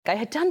I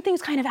had done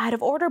things kind of out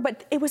of order,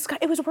 but it was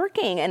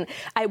working. And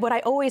what I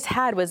always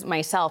had was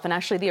myself. And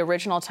actually, the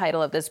original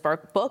title of this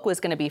book was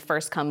going to be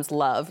First Comes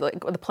Love,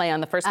 like the play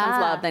on the first comes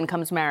love, then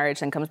comes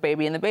marriage, then comes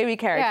baby in the baby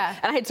carriage. Yeah.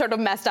 And I had sort of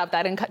messed up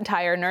that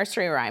entire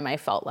nursery rhyme, I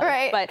felt like.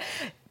 Right.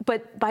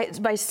 But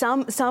by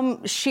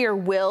some sheer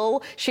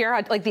will,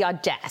 like the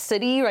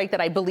audacity, right,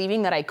 that I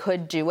believing that I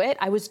could do it,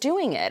 I was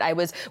doing it. I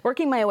was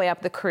working my way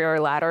up the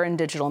career ladder in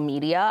digital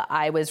media.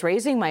 I was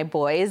raising my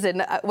boys,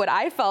 and what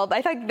I thought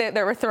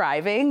they were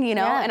thriving, you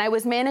know. Yeah. And I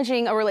was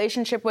managing a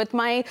relationship with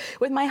my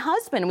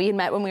husband. We had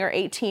met when we were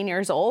 18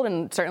 years old,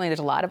 and certainly there's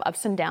a lot of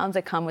ups and downs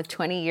that come with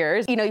 20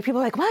 years. You know, people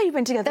are like, wow, you've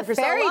been together for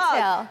so long. The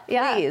fairy tale.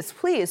 Yeah.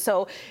 Please.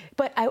 So,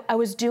 but I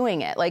was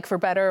doing it, like, for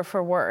better or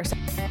for worse.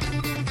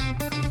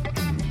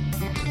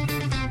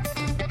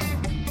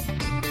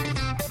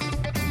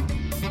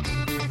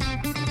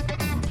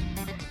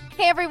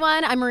 Hey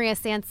everyone, I'm Maria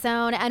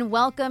Sansone, and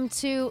welcome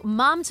to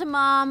Mom to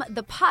Mom,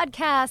 the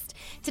podcast.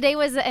 Today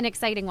was an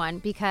exciting one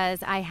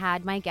because I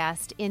had my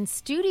guest in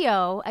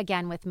studio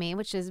again with me,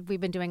 which is we've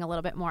been doing a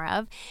little bit more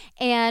of.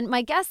 And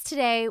my guest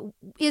today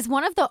is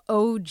one of the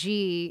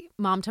OG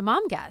Mom to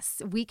Mom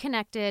guests. We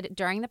connected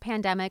during the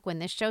pandemic when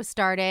this show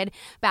started,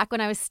 back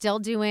when I was still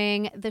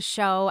doing the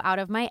show out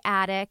of my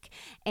attic.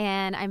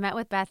 And I met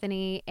with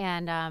Bethany,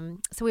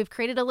 and so we've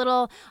created a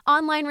little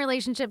online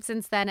relationship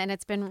since then, and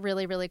it's been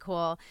really, really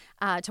cool.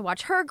 To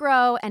watch her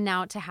grow and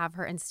now to have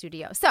her in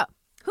studio. So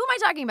who am I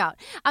talking about?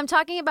 I'm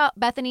talking about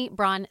Bethany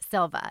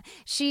Braun-Silva.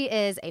 She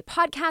is a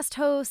podcast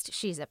host.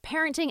 She's a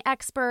parenting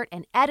expert,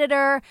 an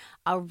editor,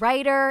 a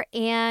writer,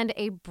 and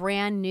a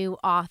brand new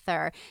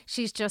author.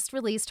 She's just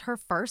released her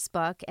first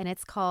book, and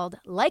it's called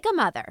Like a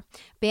Mother: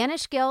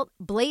 Banish Guilt,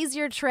 Blaze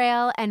Your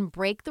Trail, and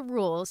Break the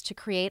Rules to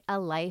Create a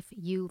Life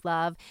You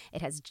Love.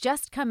 It has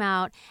just come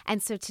out,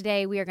 and so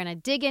today we are going to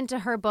dig into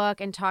her book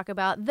and talk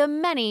about the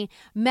many,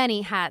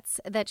 many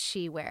hats that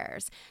she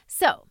wears.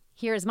 So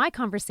here's my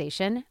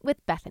conversation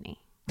with Bethany.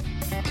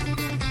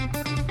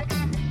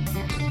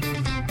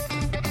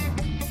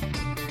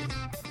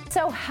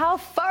 So how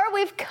far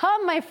we've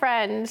come, my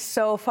friend.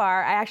 So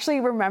far. I actually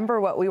remember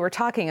what we were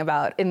talking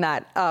about in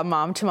that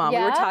Mom to Mom.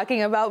 Yeah? We were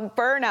talking about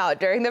burnout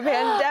during the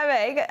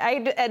pandemic.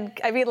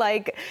 I mean,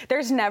 like,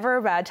 there's never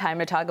a bad time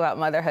to talk about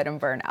motherhood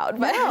and burnout.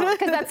 But no,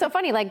 because that's so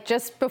funny. Like,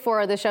 just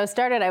before the show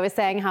started, I was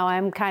saying how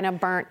I'm kind of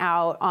burnt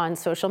out on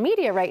social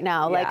media right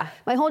now. Yeah. Like,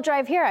 my whole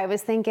drive here, I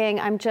was thinking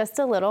I'm just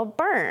a little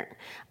burnt.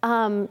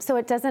 So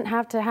it doesn't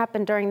have to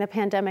happen during the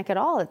pandemic at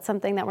all. It's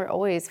something that we're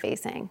always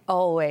facing.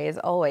 Always,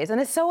 always.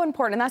 And it's so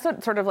important. And that's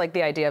what sort of like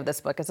the idea of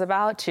this book is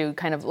about, to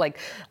kind of like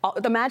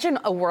imagine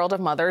a world of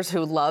mothers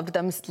who loved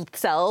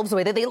themselves the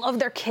way that they love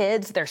their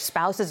kids, their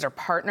spouses, their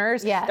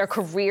partners, their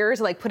careers,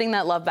 like putting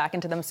that love back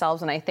into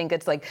themselves. And I think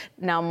it's like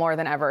now more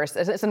than ever, it's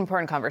an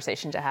important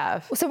conversation to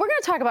have. So we're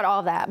going to talk about all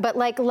of that, but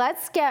like,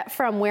 let's get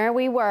from where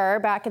we were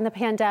back in the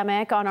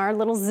pandemic on our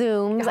little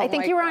Zooms. I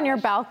think you were on your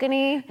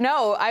balcony.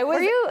 No, I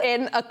was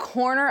in a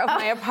corner of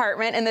my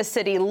apartment in the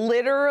city,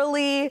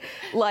 literally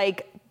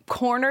like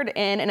cornered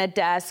in a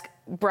desk,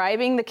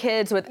 bribing the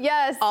kids with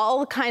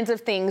all kinds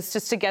of things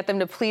just to get them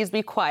to please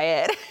be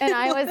quiet. And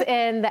I was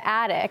in the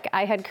attic.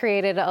 I had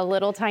created a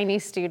little tiny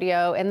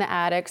studio in the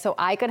attic so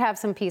I could have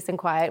some peace and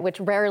quiet, which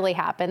rarely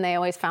happened. They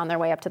always found their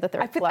way up to the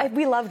third floor.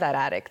 We love that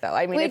attic, though.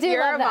 I mean, if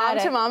you're a Mom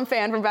to Mom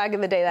fan from back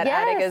in the day, that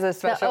attic is a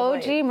special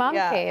place. The OG Mom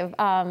Cave.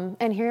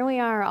 And here we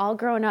are, all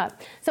grown up.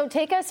 So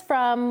take us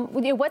from,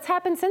 what's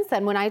happened since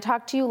then? When I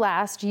talked to you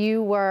last,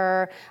 you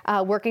were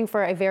working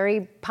for a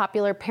very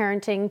popular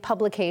parenting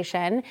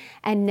publication,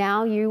 and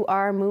now you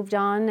are moved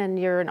on and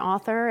you're an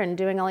author and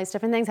doing all these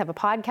different things, have a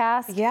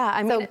podcast. Yeah,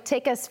 I mean, so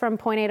take us from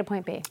point A to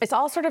point B. It's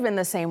all sort of in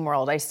the same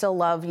world. I still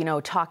love,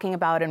 talking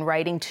about and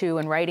writing to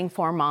and writing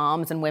for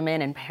moms and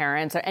women and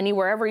parents, or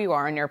wherever you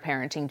are in your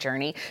parenting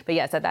journey. But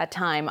yes, at that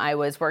time, I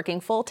was working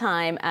full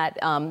time at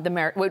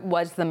what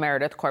was the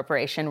Meredith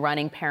Corporation,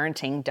 running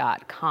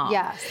parenting.com.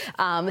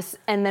 Yes.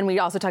 And then we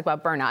also talked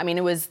about burnout. I mean,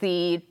 it was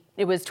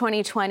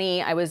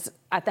 2020. I was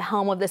at the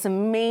helm of this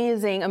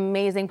amazing,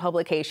 amazing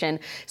publication,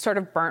 sort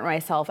of burnt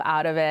myself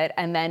out of it,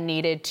 and then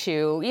needed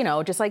to,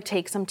 just like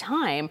take some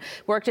time.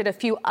 Worked at a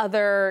few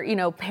other,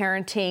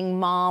 parenting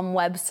mom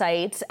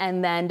websites,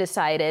 and then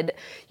decided,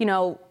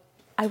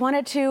 I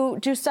wanted to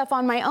do stuff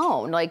on my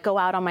own, like go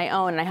out on my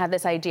own. And I had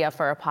this idea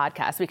for a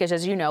podcast because,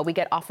 as you know, we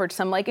get offered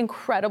some like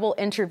incredible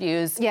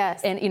interviews.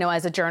 Yes. And,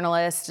 as a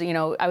journalist,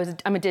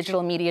 I'm a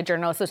digital media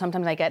journalist. So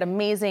sometimes I get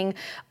amazing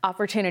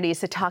opportunities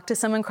to talk to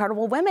some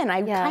incredible women.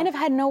 I kind of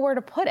had nowhere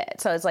to put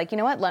it. So I was like, you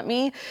know what, let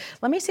me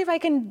see if I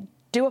can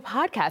do a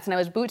podcast. And I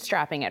was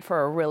bootstrapping it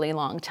for a really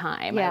long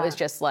time. I was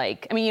just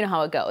like, I mean, you know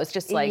how it goes,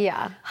 just like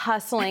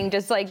hustling,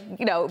 just like,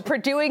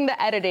 doing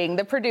the editing,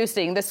 the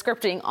producing, the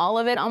scripting, all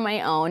of it on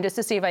my own, just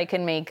to see if I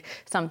can make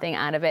something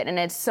out of it. And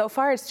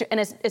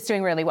it's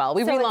doing really well.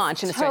 We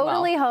relaunched and it's doing well.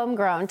 Totally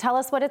homegrown. Tell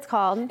us what it's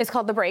called. It's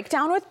called The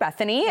Breakdown with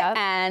Bethany. Yep.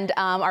 And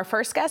our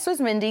first guest was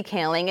Mindy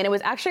Kaling, and it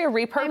was actually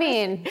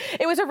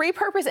it was a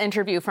repurposed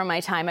interview from my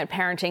time at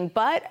parenting,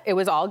 but it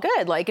was all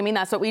good. Like, I mean,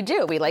 that's what we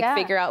do. We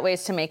figure out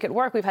ways to make it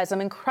work. We've had some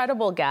some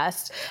incredible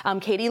guests.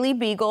 Katie Lee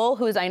Beagle,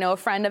 who's, I know, a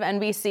friend of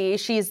NBC.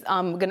 She's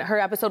her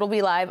episode will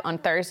be live on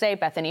Thursday.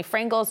 Bethany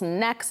Frankel's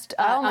next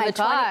on the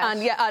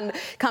 20th,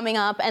 coming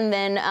up. And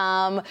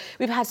then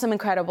we've had some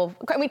incredible,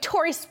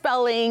 Tori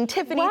Spelling,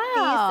 Tiffany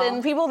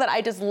Thiessen, people that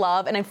I just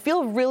love, and I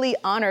feel really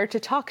honored to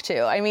talk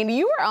to. I mean,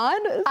 you were on.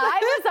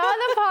 I was on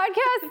the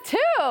podcast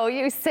too.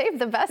 You saved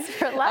the best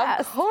for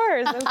last. Of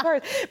course.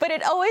 But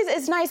it always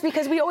is nice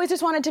because we always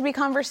just wanted to be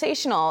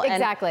conversational.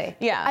 Exactly. And,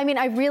 yeah. I mean,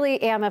 I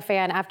really am a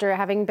fan after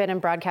having been in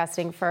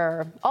broadcasting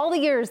for all the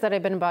years that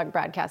I've been in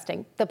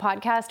broadcasting. The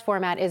podcast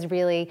format is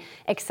really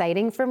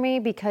exciting for me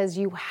because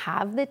you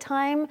have the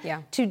time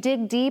to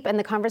dig deep, and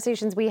the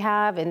conversations we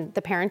have in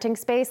the parenting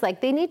space,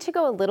 like they need to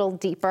go a little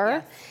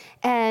deeper. Yes.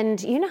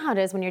 And you know how it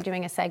is when you're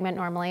doing a segment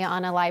normally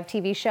on a live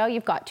TV show.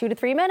 You've got 2 to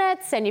 3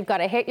 minutes and you've got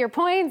to hit your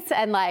points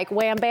and like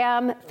wham,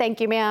 bam,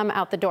 thank you, ma'am,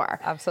 out the door.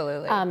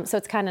 Absolutely. So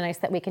it's kind of nice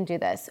that we can do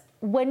this.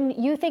 When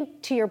you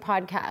think to your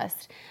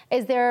podcast,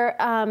 is there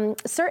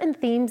certain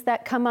themes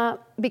that come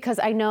up? Because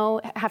I know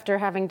after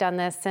having done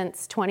this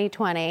since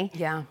 2020,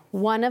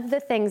 one of the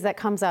things that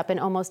comes up in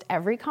almost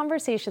every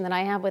conversation that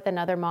I have with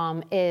another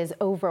mom is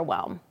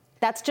overwhelm.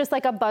 That's just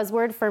like a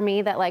buzzword for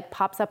me that like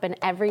pops up in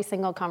every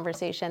single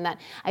conversation, that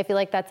I feel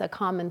like that's a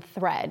common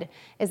thread.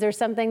 Is there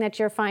something that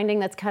you're finding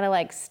that's kind of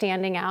like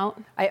standing out?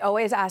 I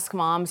always ask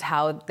moms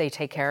how they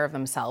take care of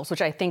themselves,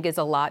 which I think is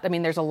a lot. I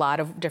mean, there's a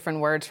lot of different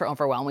words for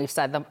overwhelm. We've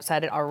said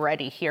it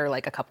already here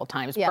like a couple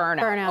times.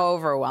 Burnout,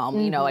 overwhelm.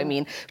 You know, I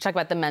mean, we talk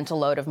about the mental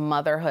load of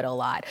motherhood a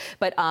lot.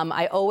 But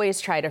I always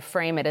try to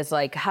frame it as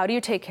like, how do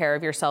you take care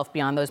of yourself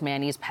beyond those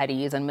manis,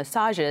 pedis, and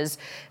massages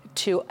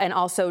and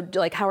also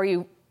like, how are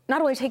you not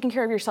only taking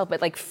care of yourself,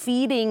 but like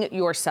feeding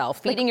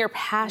yourself, feeding your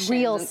passion.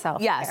 Real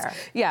self-care. Yes.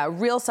 Yeah,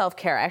 real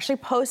self-care. I actually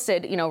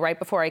posted, right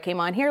before I came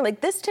on here, like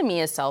this to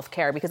me is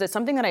self-care because it's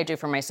something that I do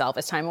for myself.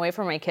 It's time away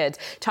from my kids,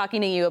 talking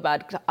to you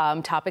about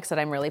topics that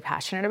I'm really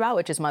passionate about,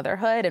 which is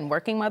motherhood and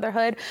working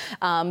motherhood.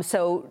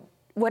 So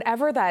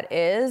whatever that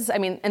is, I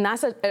mean, and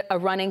that's a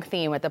running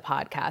theme with the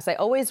podcast. I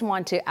always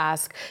want to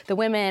ask the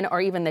women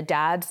or even the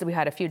dads, we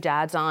had a few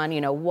dads on,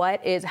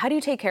 how do you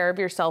take care of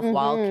yourself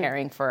while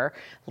caring for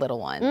little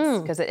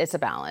ones? Because it's a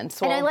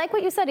balance. And I like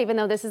what you said, even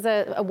though this is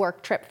a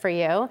work trip for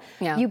you,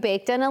 you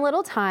baked in a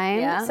little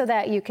time so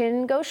that you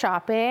can go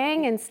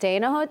shopping and stay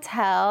in a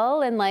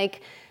hotel and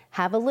like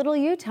have a little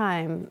you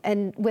time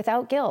and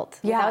without guilt,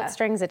 without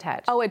strings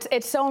attached. Oh,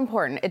 it's so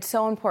important. It's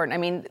so important. I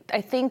mean, I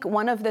think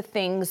one of the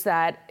things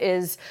that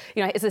is,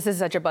 this is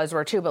such a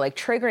buzzword too, but like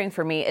triggering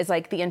for me is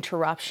like the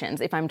interruptions.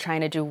 If I'm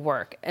trying to do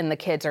work and the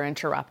kids are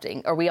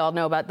interrupting, or we all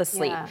know about the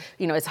sleep.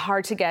 It's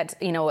hard to get,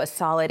 a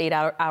solid 8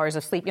 hours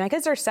of sleep. My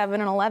kids are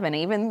 7 and 11.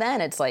 Even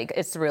then, it's like,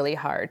 it's really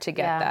hard to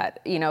get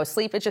that,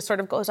 sleep. It just sort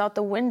of goes out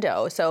the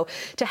window. So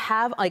to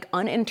have like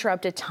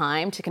uninterrupted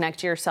time to connect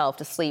to yourself,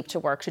 to sleep, to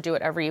work, to do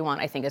whatever you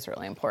want, I think is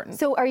really important.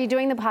 So are you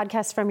doing the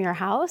podcast from your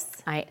house?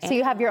 I am. So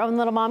you have your own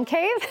little mom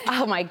cave?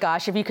 Oh my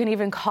gosh, if you can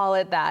even call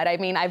it that. I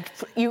mean,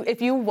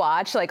 if you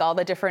watch like all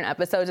the different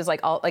episodes, it's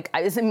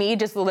me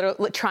just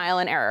literally trial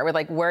and error with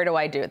like, where do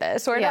I do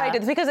this? Where do I do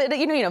this? Because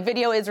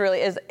video is really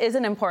is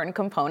an important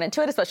component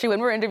to it, especially when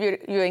we're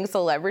interviewing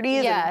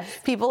celebrities and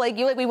people like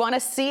you. Like we want to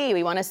see.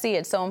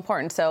 It's so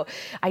important. So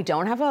I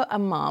don't have a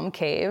mom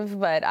cave,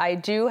 but I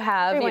do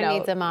have. Everyone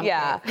needs a mom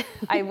cave.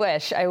 I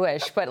wish.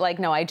 But like,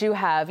 no, I do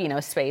have,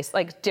 space,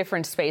 like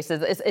different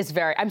spaces. It's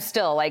I'm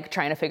still like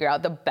trying to figure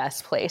out the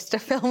best place to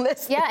film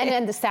this. Yeah,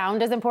 and the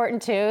sound is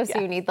important too.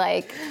 So you need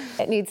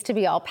it needs to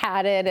be all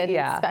padded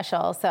and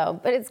special. So,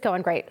 but it's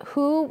going great.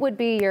 Who would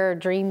be your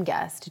dream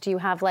guest? Do you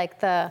have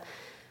like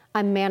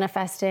I'm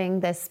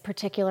manifesting this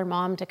particular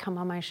mom to come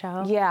on my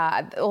show?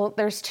 Yeah, well,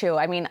 there's two.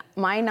 I mean,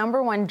 my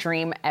number one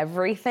dream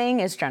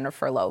everything is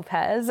Jennifer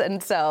Lopez.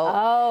 And so,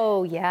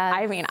 oh, yeah.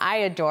 I mean, I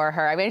adore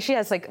her. I mean, she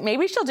has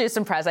maybe she'll do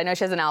some press. I know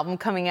she has an album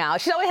coming out.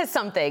 She always has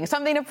something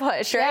to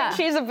push, right? Yeah.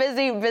 She's a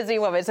busy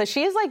woman. So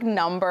she's like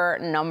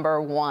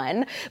number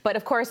one. But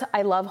of course,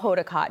 I love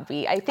Hoda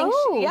Kotb. I think,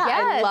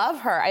 I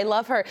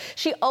love her.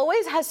 She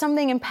always has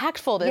something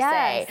impactful to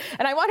say.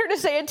 And I want her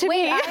to say it to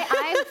me.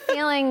 I'm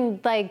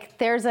feeling like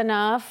there's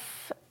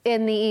enough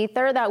in the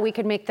ether that we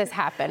could make this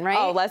happen, right?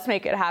 Oh, let's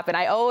make it happen.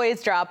 I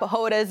always drop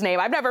Hoda's name.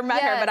 I've never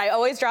met her, but I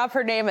always drop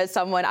her name as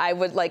someone I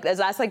would like,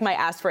 that's like my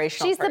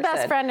aspirational She's person. The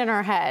best friend in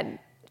our head.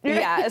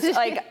 Yes,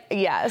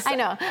 yes. I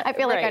know. I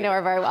feel like I know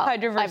her very well.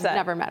 100%. I've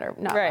never met her.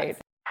 Not right. once.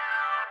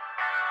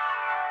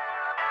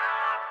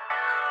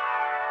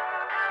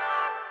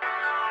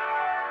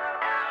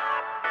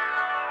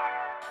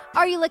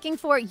 Are you looking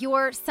for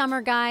your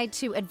summer guide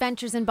to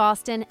adventures in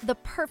Boston, the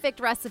perfect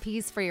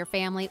recipes for your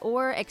family,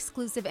 or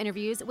exclusive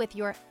interviews with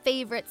your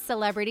favorite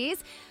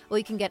celebrities? Well,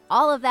 you can get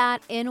all of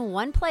that in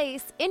one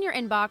place in your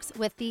inbox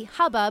with the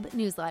Hubbub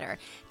newsletter.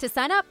 To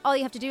sign up, all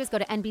you have to do is go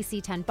to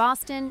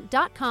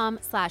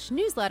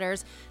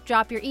nbc10boston.com/newsletters,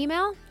 drop your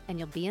email, and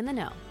you'll be in the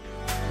know.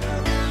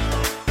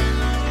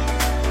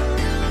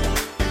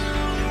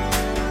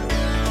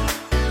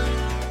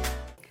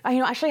 I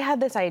actually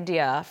had this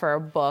idea for a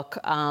book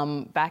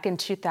back in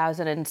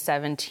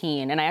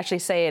 2017, and I actually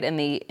say it in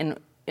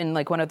in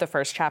like one of the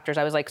first chapters,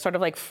 I was like sort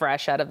of like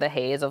fresh out of the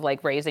haze of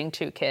like raising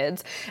 2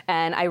 kids.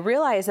 And I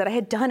realized that I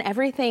had done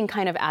everything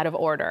kind of out of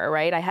order,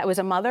 right? I was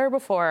a mother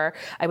before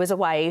I was a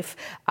wife.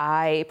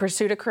 I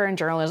pursued a career in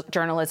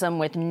journalism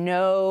with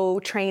no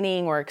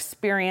training or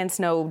experience,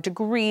 no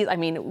degrees. I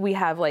mean, we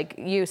have like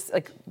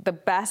the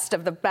best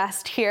of the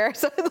best here.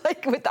 So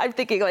like I'm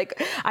thinking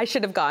like I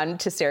should have gone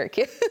to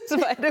Syracuse.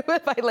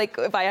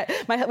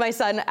 But my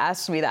son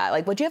asked me that,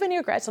 like, well, do you have any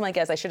regrets? I'm like,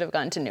 yes, I should have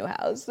gone to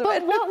Newhouse.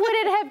 But what would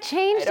it have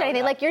changed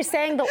anything? Like you're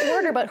saying the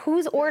order, but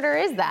whose order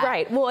is that?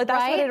 Right. Well,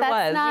 that's what it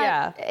was.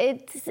 Yeah.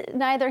 It's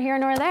neither here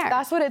nor there.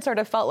 That's what it sort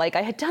of felt like.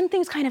 I had done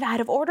things kind of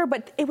out of order,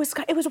 but it was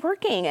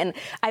working. And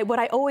what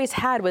I always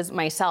had was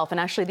myself. And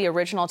actually, the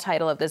original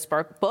title of this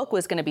book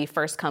was going to be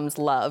First Comes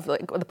Love,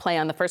 like the play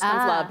on the first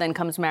comes love, then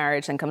comes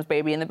marriage, then comes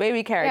baby in the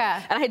baby carriage.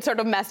 Yeah. And I had sort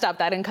of messed up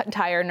that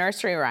entire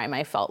nursery rhyme,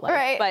 I felt like.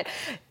 Right.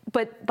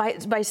 But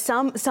by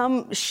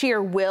some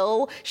sheer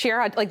will,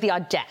 like the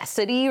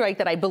audacity, right,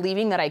 that I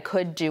believing that I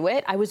could do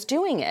it, I was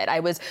doing it.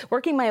 I was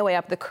working my way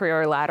up the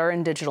career ladder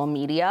in digital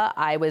media.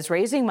 I was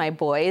raising my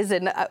boys,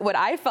 and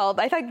I thought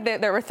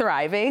they were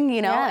thriving,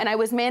 you know. Yeah. And I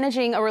was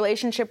managing a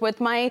relationship with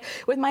my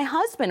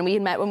husband. We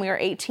had met when we were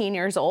 18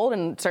 years old,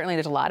 and certainly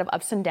there's a lot of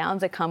ups and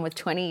downs that come with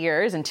 20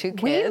 years and 2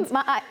 kids.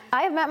 I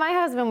have met my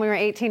husband when we were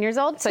 18 years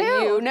old too.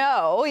 So you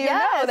know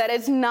that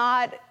it's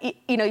not.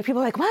 You know,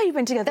 people are like, "Wow, you've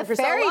been together for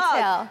so long." Fairy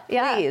tale.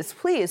 Yeah.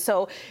 Please.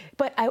 So,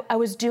 but I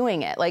was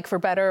doing it, like for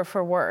better or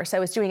for worse. I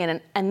was doing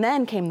it. And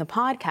then came the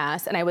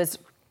podcast, and I was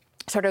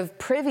sort of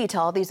privy to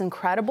all these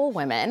incredible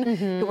women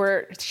who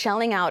were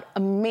shelling out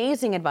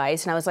amazing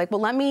advice. And I was like,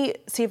 well, let me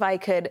see if I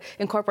could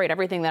incorporate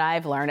everything that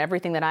I've learned,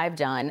 everything that I've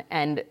done,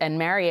 and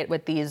marry it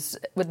with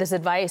this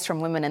advice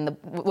from women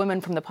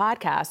from the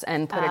podcast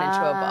and put it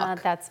into a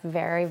book. That's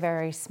very,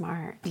 very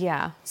smart.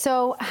 Yeah.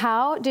 So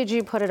how did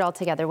you put it all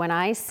together? When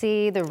I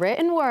see the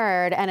written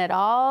word and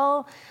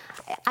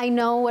I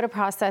know what a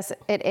process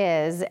it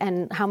is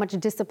and how much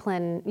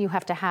discipline you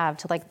have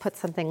to like put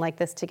something like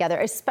this together,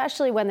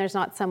 especially when there's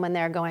not someone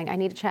there going, I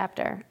need a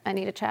chapter.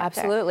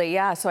 Absolutely,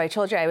 yeah. So I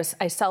told you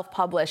I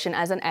self-published, and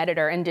as an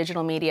editor in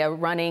digital media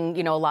running,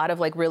 you know, a lot of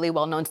like really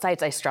well-known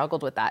sites, I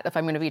struggled with that. If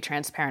I'm going to be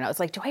transparent, I was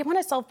like, do I want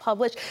to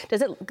self-publish?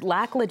 Does it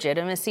lack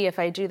legitimacy if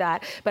I do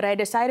that? But I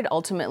decided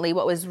ultimately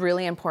what was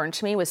really important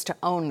to me was to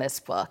own this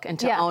book and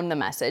to own the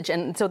message.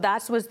 And so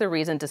that was the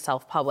reason to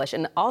self-publish.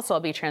 And also, I'll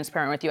be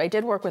transparent with you, I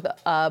did work with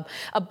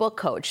a book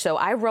coach. So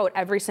I wrote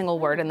every single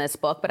word in this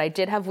book, but I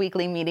did have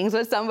weekly meetings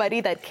with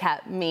somebody that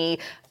kept me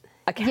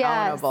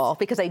accountable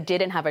because I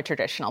didn't have a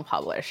traditional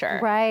publisher.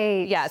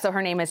 Right. Yeah. So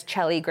her name is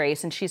Chelly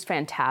Grace, and she's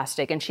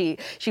fantastic. And she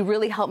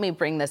really helped me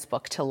bring this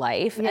book to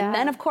life. Yeah. And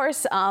then, of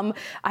course,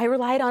 I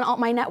relied on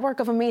my network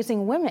of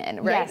amazing women.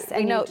 Right. Yes,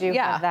 and you do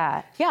have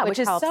that. Yeah, which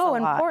is so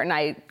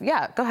important.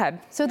 Go ahead.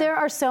 So there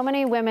are so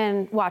many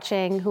women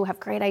watching who have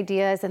great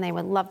ideas and they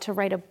would love to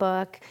write a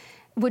book.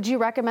 Would you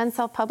recommend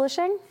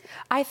self-publishing?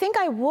 I think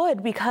I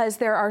would, because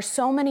there are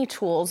so many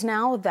tools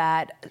now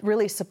that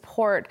really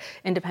support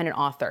independent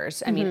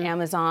authors. I mean,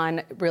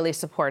 Amazon really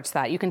supports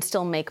that. You can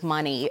still make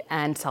money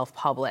and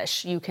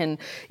self-publish. You can,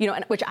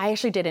 which I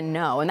actually didn't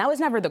know. And that was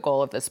never the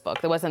goal of this book.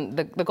 It wasn't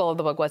the goal of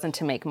the book wasn't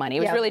to make money.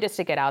 It was really just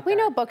to get out there.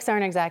 We know books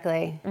aren't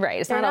exactly.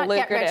 Right. It's not a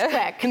lucrative. Get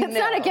rich quick. It's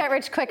not a get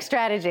rich quick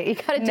strategy. You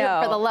got to do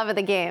it for the love of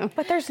the game.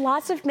 But there's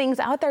lots of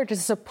things out there to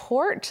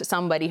support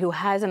somebody who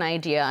has an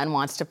idea and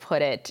wants to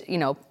put it,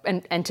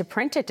 and to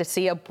print it, to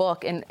see a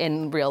book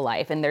in real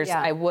life. And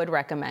I would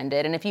recommend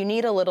it. And if you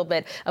need a little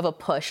bit of a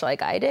push,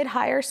 like I did,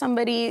 hire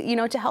somebody,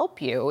 to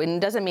help you. And it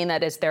doesn't mean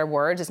that it's their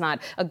words. It's not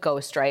a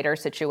ghostwriter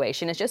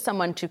situation. It's just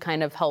someone to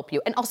kind of help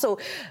you. And also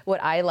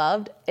what I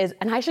loved is,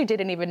 and I actually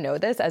didn't even know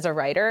this as a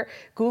writer,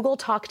 Google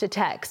talk to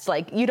text.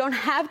 Like you don't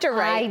have to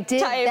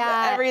type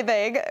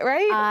everything,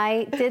 right?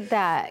 I did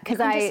that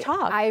because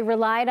I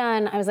relied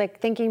on, I was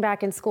like thinking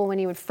back in school when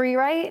you would free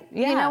write,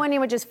 when you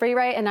would just free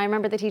write. And I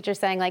remember the teacher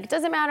saying like, it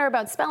doesn't matter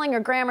about spelling or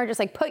grammar, just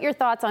like put your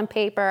thoughts on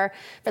paper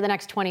for the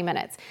next 20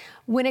 minutes.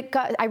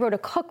 I wrote a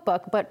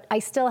cookbook, but I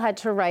still had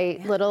to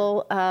write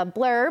little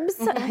blurbs.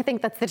 I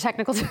think that's the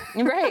technical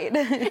term. Right.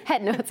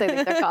 Head notes, I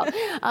think they're called,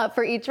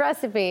 for each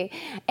recipe.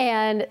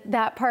 And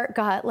that part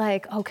got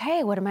like,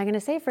 okay, what am I going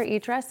to say for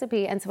each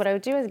recipe? And so what I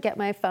would do is get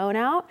my phone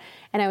out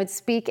and I would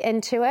speak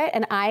into it.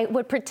 And I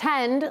would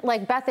pretend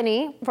like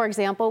Bethany, for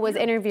example, was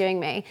interviewing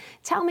me.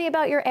 Tell me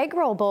about your egg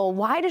roll bowl.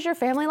 Why does your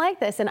family like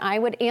this? And I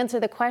would answer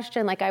the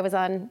question like I was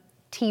on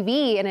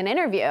TV in an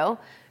interview.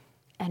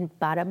 And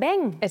bada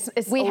bing.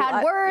 We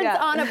had words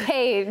on a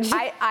page.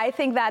 I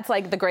think that's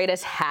like the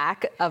greatest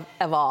hack of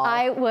all.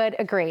 I would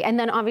agree. And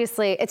then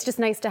obviously it's just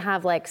nice to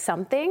have like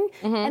something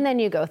and then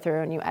you go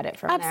through and you edit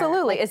from there.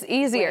 Absolutely. It's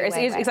easier. It's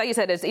like you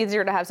said, it's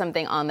easier to have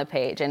something on the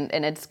page and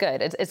it's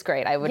good. It's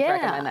great. I would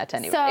recommend that to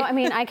anybody. So, I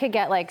mean, I could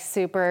get like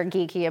super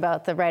geeky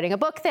about the writing a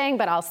book thing,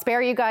 but I'll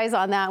spare you guys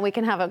on that. We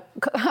can have a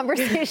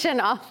conversation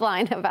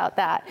offline about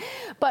that.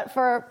 But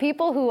for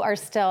people who are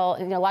still,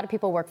 a lot of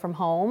people work from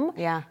home.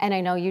 Yeah. And I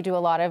know you do a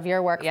lot lot of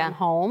your work from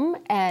home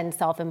and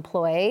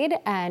self-employed,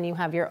 and you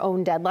have your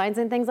own deadlines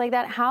and things like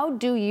that. How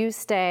do you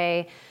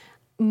stay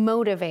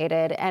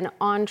motivated and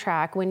on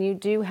track when you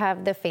do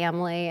have the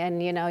family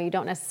and, you know, you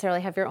don't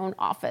necessarily have your own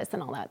office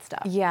and all that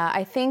stuff? Yeah,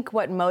 I think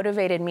what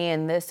motivated me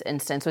in this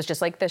instance was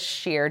just like the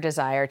sheer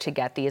desire to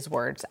get these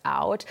words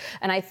out.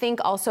 And I think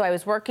also I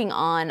was working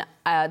on,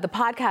 the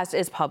podcast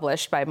is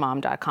published by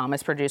mom.com,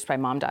 it's produced by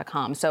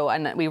mom.com. So,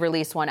 and we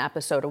release one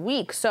episode a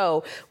week.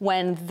 So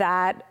when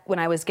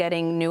I was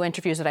getting new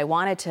interviews that I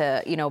wanted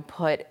to, you know,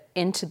 put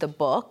into the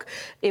book,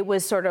 it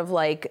was sort of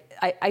like,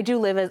 I do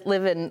live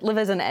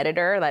as an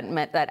editor,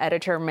 that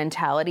editor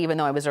mentality, even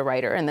though I was a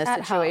writer in this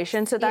situation.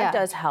 Helps. So that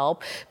does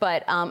help.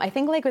 But I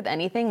think like with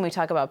anything, we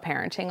talk about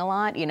parenting a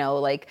lot,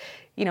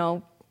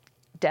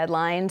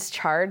 deadlines,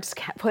 charts,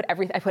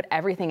 I put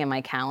everything in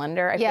my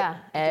calendar. I put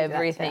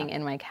everything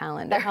in my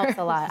calendar. That helps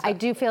a lot. I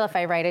do feel if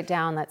I write it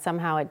down that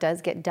somehow it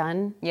does get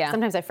done. Yeah.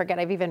 Sometimes I forget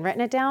I've even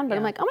written it down, but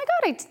I'm like, oh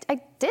my God, I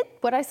did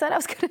what I said I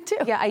was going to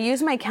do. Yeah, I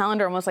use my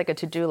calendar almost like a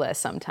to-do list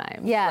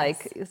sometimes. Yeah.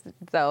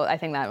 So I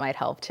think that might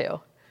help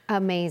too.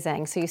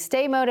 Amazing. So you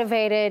stay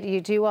motivated, you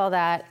do all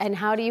that, and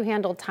how do you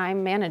handle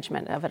time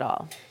management of it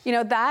all? You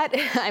know,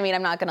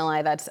 I'm not gonna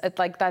lie,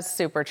 that's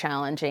super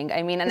challenging.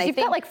 I mean, and I think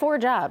you've got like 4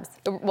 jobs.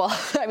 Well,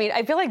 I mean,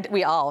 I feel like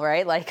we all,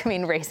 right? Like, I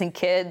mean, raising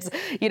kids,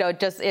 you know,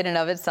 just in and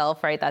of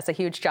itself, right? That's a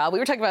huge job. We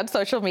were talking about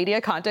social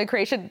media content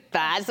creation.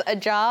 That's a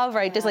job,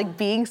 right? Yeah. Just like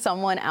being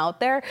someone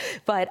out there.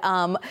 But,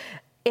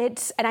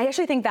 and I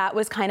actually think that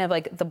was kind of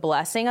like the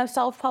blessing of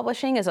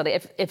self-publishing is that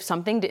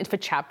if a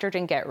chapter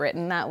didn't get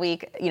written that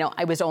week, you know,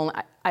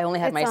 I only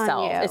had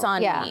myself. It's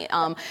on me.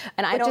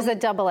 Which is a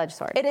double-edged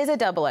sword. It is a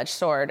double-edged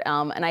sword.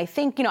 And I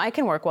think, you know, I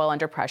can work well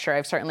under pressure.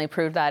 I've certainly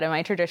proved that in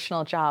my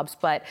traditional jobs.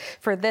 But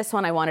for this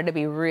one, I wanted to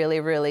be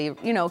really, really,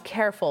 you know,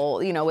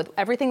 careful, you know, with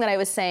everything that I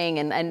was saying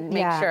and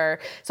make sure.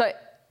 So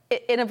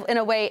in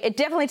a way, it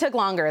definitely took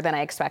longer than I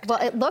expected.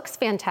 Well, it looks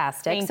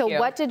fantastic. Thank you.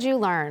 What did you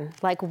learn?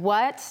 Like,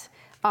 what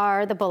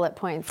are the bullet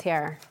points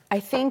here? I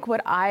think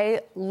what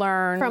I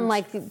learned from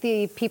like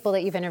the people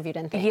that you've interviewed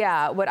and things.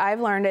 Yeah, what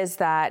I've learned is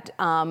that,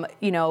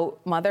 you know,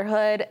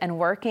 motherhood and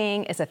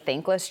working is a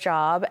thankless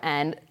job.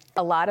 And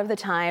a lot of the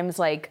times,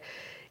 like,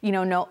 you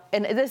know,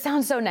 and this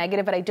sounds so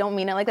negative, but I don't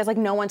mean it like this, like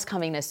no one's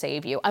coming to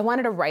save you. I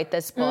wanted to write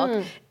this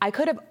book.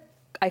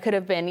 I could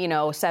have been, you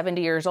know,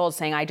 70 years old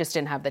saying I just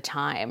didn't have the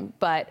time,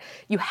 but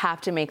you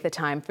have to make the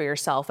time for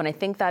yourself. And I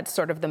think that's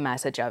sort of the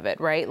message of it,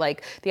 right?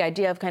 Like the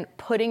idea of kind of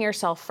putting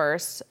yourself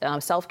first,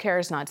 self-care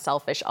is not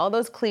selfish, all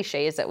those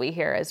cliches that we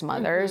hear as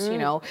mothers, you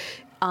know,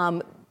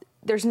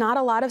 there's not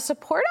a lot of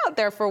support out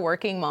there for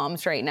working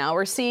moms right now.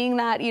 We're seeing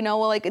that, you know,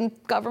 like in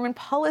government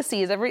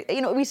policies,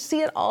 we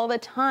see it all the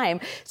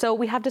time. So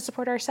we have to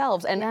support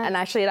ourselves. And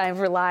actually, I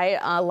rely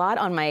a lot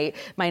on my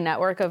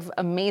network of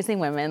amazing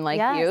women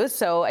like you.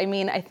 So, I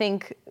mean, I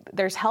think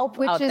there's help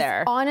out there.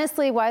 Which is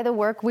honestly why the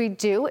work we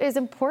do is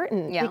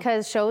important.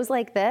 Because shows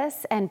like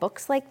this and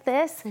books like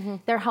this,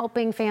 they're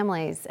helping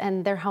families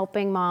and they're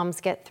helping moms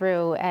get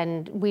through.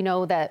 And we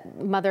know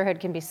that motherhood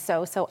can be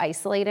so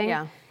isolating.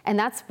 Yeah. And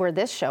that's where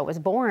this show was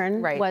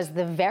born, was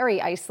the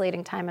very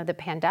isolating time of the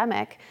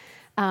pandemic.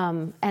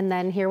 And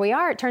then here we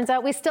are. It turns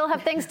out we still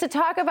have things to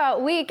talk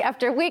about week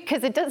after week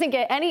because it doesn't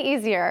get any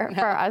easier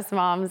for us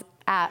moms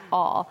at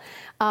all.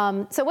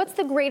 So what's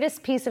the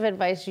greatest piece of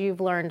advice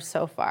you've learned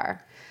so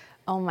far?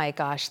 Oh my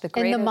gosh,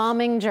 in the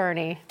momming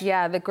journey.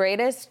 Yeah, the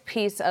greatest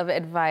piece of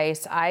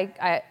advice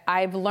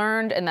I've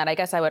learned, and that I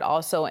guess I would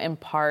also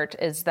impart,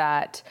 is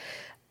that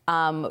you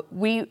know,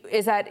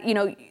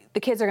 the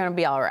kids are going to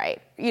be all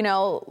right. You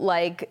know,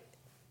 like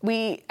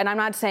and I'm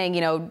not saying, you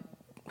know,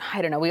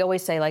 I don't know, we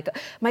always say like,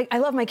 I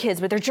love my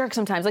kids, but they're jerks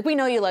sometimes. Like, we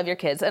know you love your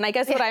kids. And I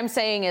guess what I'm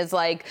saying is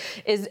like,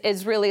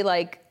 is really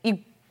like,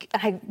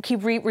 I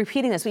keep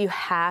repeating this, but you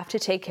have to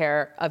take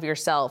care of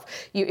yourself.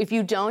 If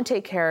you don't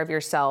take care of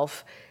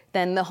yourself,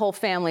 then the whole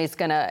family's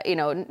gonna, you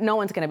know, no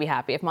one's gonna be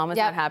happy. If mom is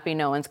not happy,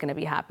 no one's gonna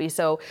be happy.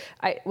 So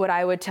what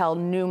I would tell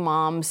new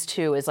moms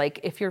too is like,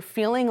 if you're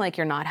feeling like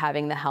you're not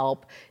having the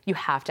help, you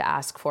have to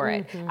ask for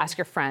it. Ask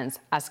your friends,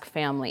 ask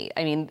family.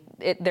 I mean,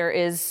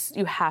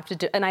 you have to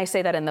do, and I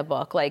say that in the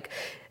book, like,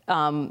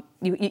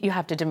 you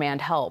have to demand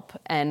help.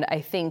 And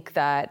I think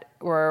that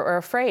we're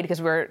afraid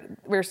because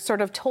we're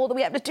sort of told that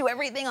we have to do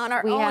everything on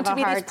our own to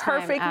be these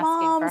perfect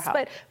moms,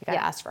 but you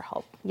gotta ask for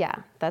help. Yeah,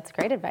 that's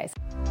great advice.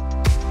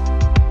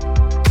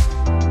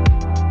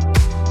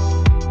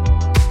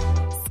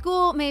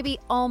 School may be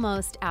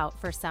almost out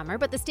for summer,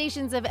 but the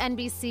stations of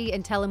NBC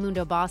and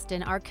Telemundo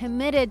Boston are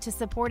committed to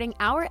supporting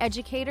our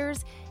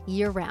educators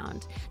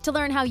year-round. To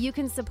learn how you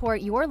can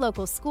support your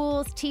local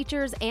schools,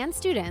 teachers, and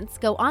students,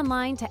 go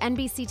online to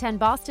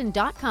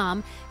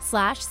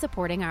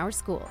nbc10boston.com/supporting our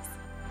schools.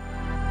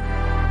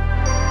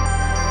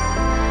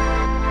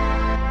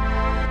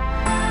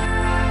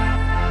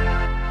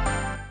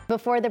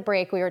 Before the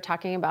break, we were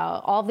talking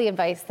about all the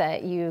advice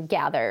that you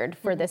gathered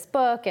for this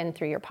book and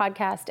through your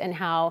podcast, and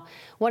how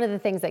one of the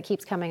things that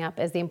keeps coming up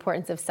is the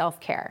importance of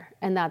self-care.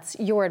 And that's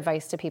your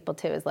advice to people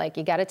too, is like,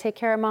 you got to take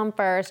care of mom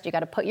first. You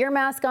got to put your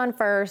mask on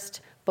first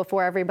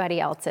before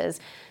everybody else's.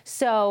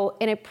 So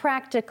in a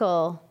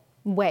practical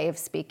way of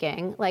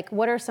speaking, like,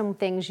 what are some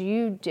things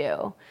you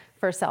do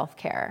for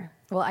self-care?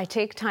 Well, I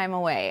take time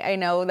away. I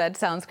know that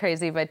sounds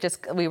crazy, but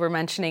just, we were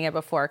mentioning it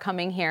before.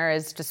 Coming here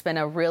has just been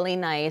a really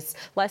nice,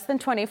 less than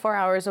 24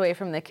 hours away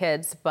from the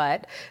kids,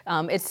 but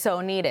it's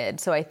so needed.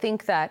 So I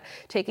think that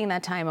taking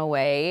that time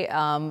away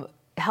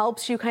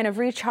helps you kind of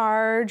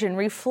recharge and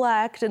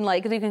reflect, and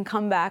like you can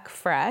come back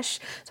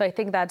fresh. So I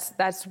think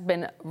that's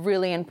been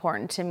really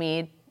important to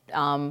me.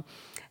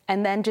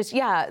 And then just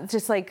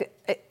like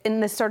in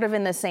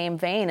the same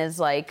vein is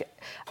like,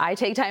 I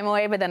take time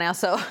away, but then I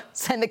also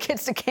send the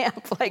kids to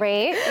camp. Like,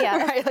 right?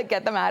 Yeah. Right? Like,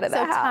 get them out of the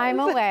house. So time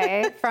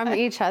away from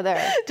each other.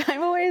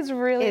 Time away is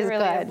really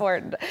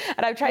important.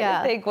 And I've tried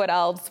to think what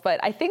else,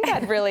 but I think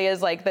that really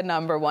is like the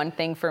number one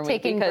thing for me.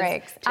 Taking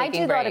breaks. I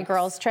do a lot of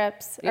girls'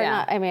 trips. Or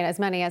not, I mean, as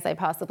many as I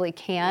possibly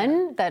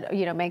can that,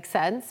 makes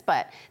sense.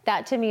 But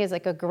that to me is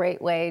like a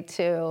great way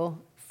to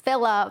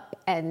fill up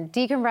and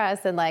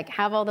decompress and like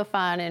have all the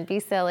fun and be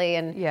silly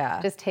and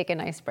just take a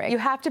nice break. You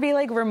have to be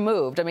like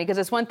removed. I mean, because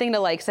it's one thing to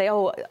like say,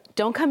 oh,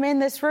 don't come in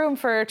this room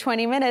for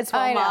 20 minutes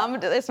while mom,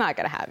 it's not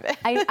going to happen.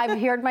 I've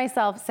heard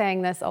myself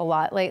saying this a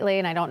lot lately,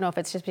 and I don't know if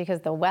it's just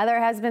because the weather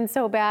has been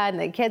so bad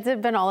and the kids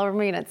have been all over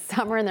me and it's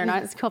summer and they're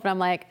not at school, but I'm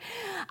like,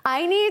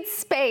 I need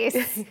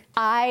space.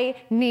 I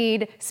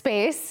need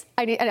space.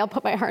 And I'll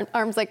put my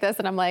arms like this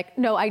and I'm like,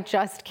 no, I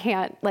just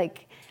can't,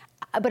 like,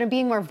 but I'm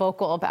being more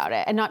vocal about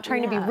it and not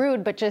trying to be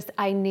rude, but just,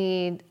 I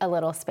need a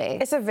little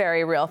space. It's a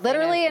very real thing.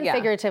 Literally and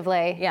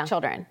figuratively,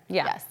 children.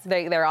 Yeah. Yes.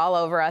 They're all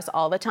over us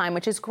all the time,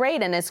 which is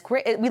great. And it's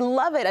great. We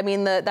love it. I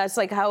mean, that's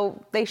like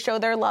how they show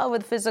their love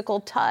with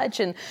physical touch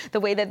and the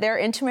way that they're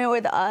intimate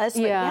with us.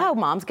 But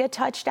moms get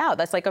touched out.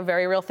 That's like a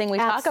very real thing we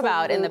talk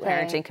about in the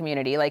parenting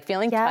community, like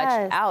feeling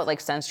touched out,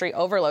 like sensory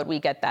overload. We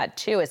get that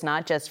too. It's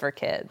not just for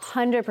kids.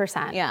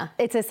 100%. Yeah.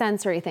 It's a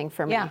sensory thing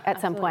for me at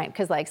some point.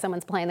 Cause like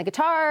someone's playing the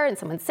guitar and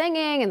someone's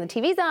singing and the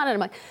TV's on, and I'm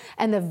like,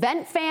 and the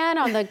vent fan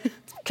on the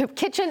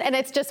kitchen, and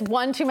it's just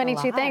one too many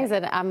two things,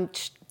 and I'm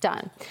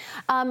done.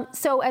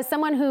 So as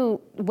someone who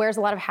wears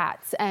a lot of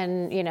hats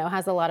and,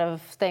 has a lot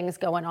of things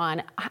going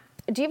on,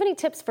 do you have any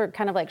tips for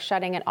kind of like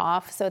shutting it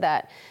off so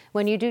that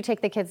when you do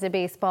take the kids to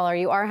baseball or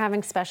you are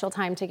having special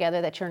time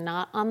together, that you're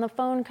not on the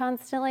phone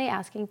constantly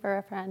asking for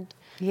a friend?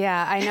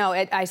 Yeah, I know.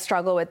 I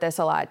struggle with this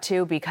a lot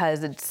too,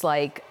 because it's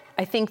like,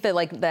 I think that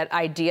like that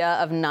idea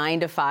of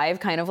 9 to 5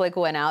 kind of like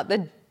went out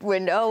the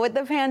window with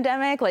the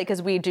pandemic, like,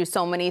 because we do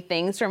so many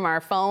things from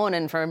our phone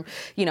and from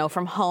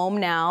home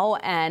now.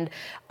 And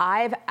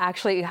I've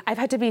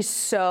had to be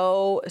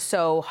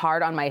so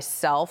hard on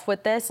myself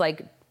with this,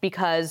 like,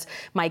 because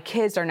my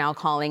kids are now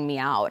calling me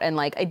out, and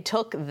like I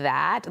took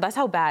that's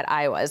how bad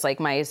I was. Like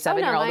my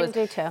 7-year-old was.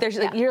 Do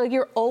too.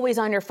 You're always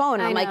on your phone.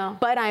 And I'm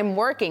like, but I'm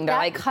working. They're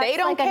like, they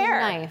don't care.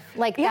 A knife.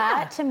 Like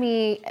that to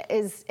me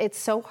it's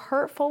so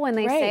hurtful when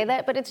they say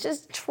that, but it's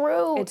just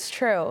true. It's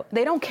true.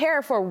 They don't care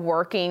if we're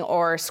working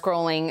or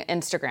scrolling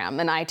Instagram.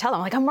 And I tell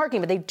them like I'm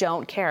working, but they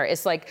don't care.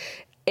 It's like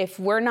if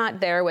we're not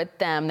there with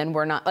them, then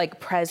we're not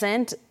like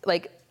present,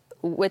 like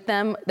with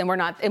them, then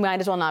it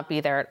might as well not be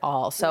there at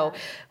all. So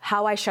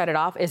how I shut it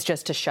off is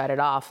just to shut it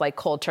off. Like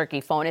cold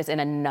turkey, phone is in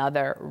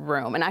another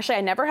room. And actually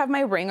I never have my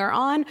ringer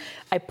on.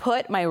 I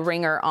put my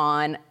ringer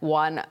on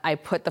I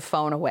put the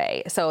phone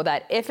away, so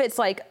that if it's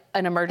like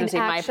an emergency,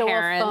 my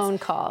parents phone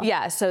call.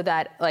 Yeah, so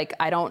that like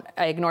I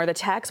ignore the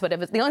text, but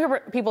if it's the only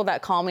people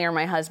that call me are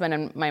my husband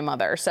and my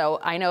mother. So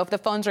I know if the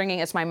phone's ringing,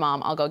 it's my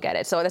mom, I'll go get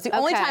it. So that's the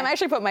only time I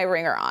actually put my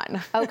ringer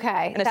on.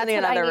 Okay. And it's that's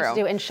in what I need room.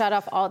 to do, and shut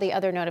off all the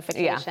other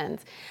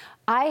notifications.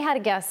 I had a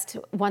guest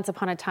once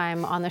upon a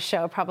time on the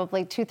show,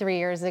 probably 2-3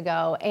 years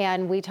ago,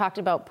 and we talked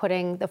about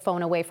putting the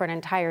phone away for an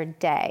entire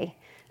day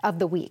of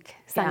the week,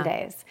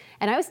 Sundays.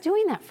 And I was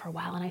doing that for a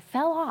while and I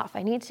fell off.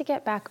 I need to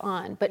get back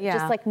on, but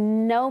just like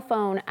no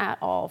phone at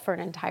all for an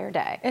entire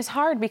day. It's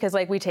hard because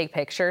like we take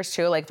pictures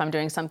too, like if I'm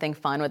doing something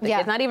fun with the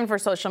kids, not even for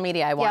social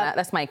media,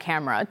 that's my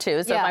camera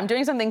too. So if I'm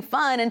doing something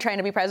fun and trying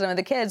to be present with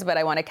the kids, but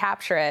I want to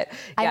capture it,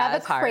 I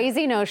have a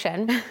crazy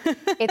notion.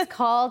 It's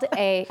called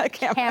a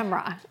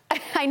camera.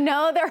 I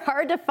know they're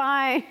hard to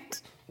find.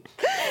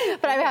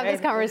 But I have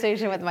this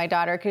conversation with my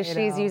daughter because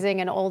she's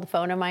using an old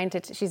phone of mine.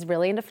 She's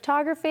really into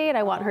photography and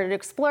I want her to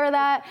explore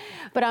that.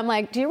 But I'm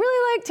like, do you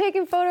really like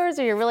taking photos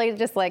or you're really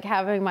just like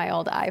having my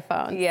old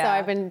iPhone? Yeah. So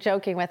I've been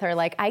joking with her,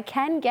 like, I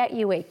can get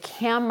you a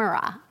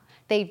camera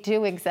they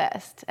do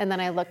exist. And then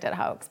I looked at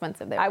how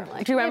expensive they were.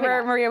 Do you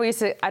remember, Maria,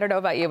 I don't know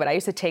about you, but I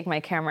used to take my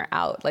camera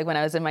out, like when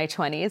I was in my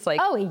 20s. Like,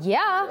 oh,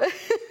 yeah.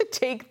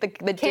 Take the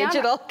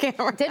digital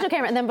camera. Digital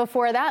camera. And then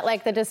before that,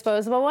 like the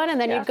disposable one. And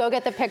then you'd go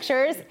get the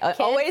pictures.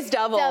 Always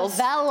doubles.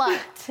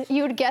 Developed.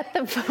 You'd get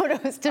the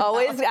photos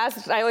developed.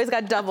 I always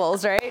got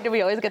doubles, right? Did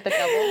we always get the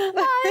doubles?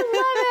 I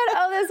love it.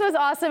 Oh, this was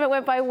awesome. It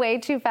went by way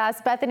too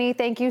fast. Bethany,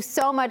 thank you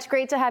so much.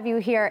 Great to have you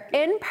here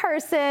in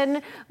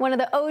person. One of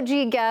the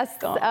OG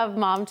guests of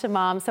Mom to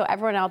Mom. So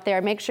everyone out there,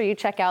 make sure you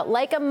check out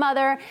Like a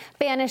Mother,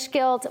 Banish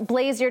Guilt,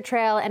 Blaze Your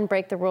Trail, and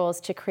Break the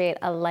Rules to create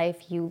a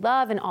life you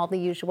love in all the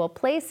usual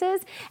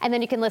places. And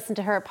then you can listen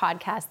to her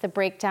podcast, The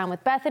Breakdown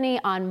with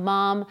Bethany, on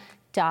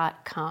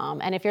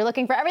mom.com. And if you're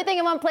looking for everything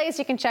in one place,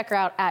 you can check her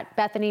out at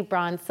Bethany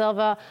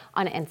Braun-Silva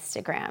on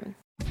Instagram.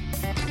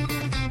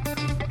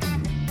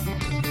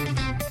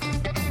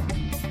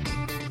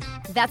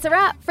 That's a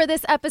wrap for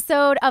this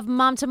episode of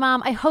Mom to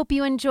Mom. I hope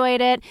you enjoyed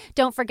it.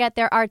 Don't forget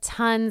there are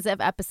tons of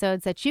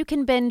episodes that you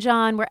can binge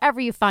on wherever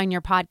you find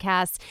your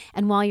podcasts.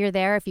 And while you're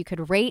there, if you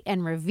could rate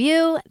and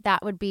review,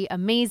 that would be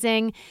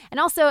amazing. And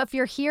also, if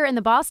you're here in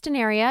the Boston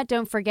area,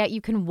 don't forget you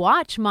can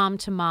watch Mom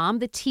to Mom,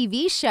 the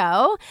TV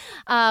show.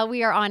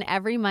 We are on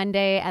every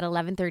Monday at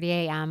 11:30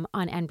 a.m.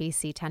 on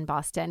NBC 10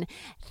 Boston.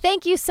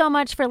 Thank you so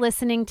much for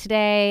listening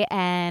today,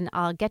 and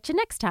I'll get you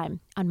next time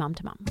on Mom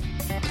to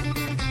Mom.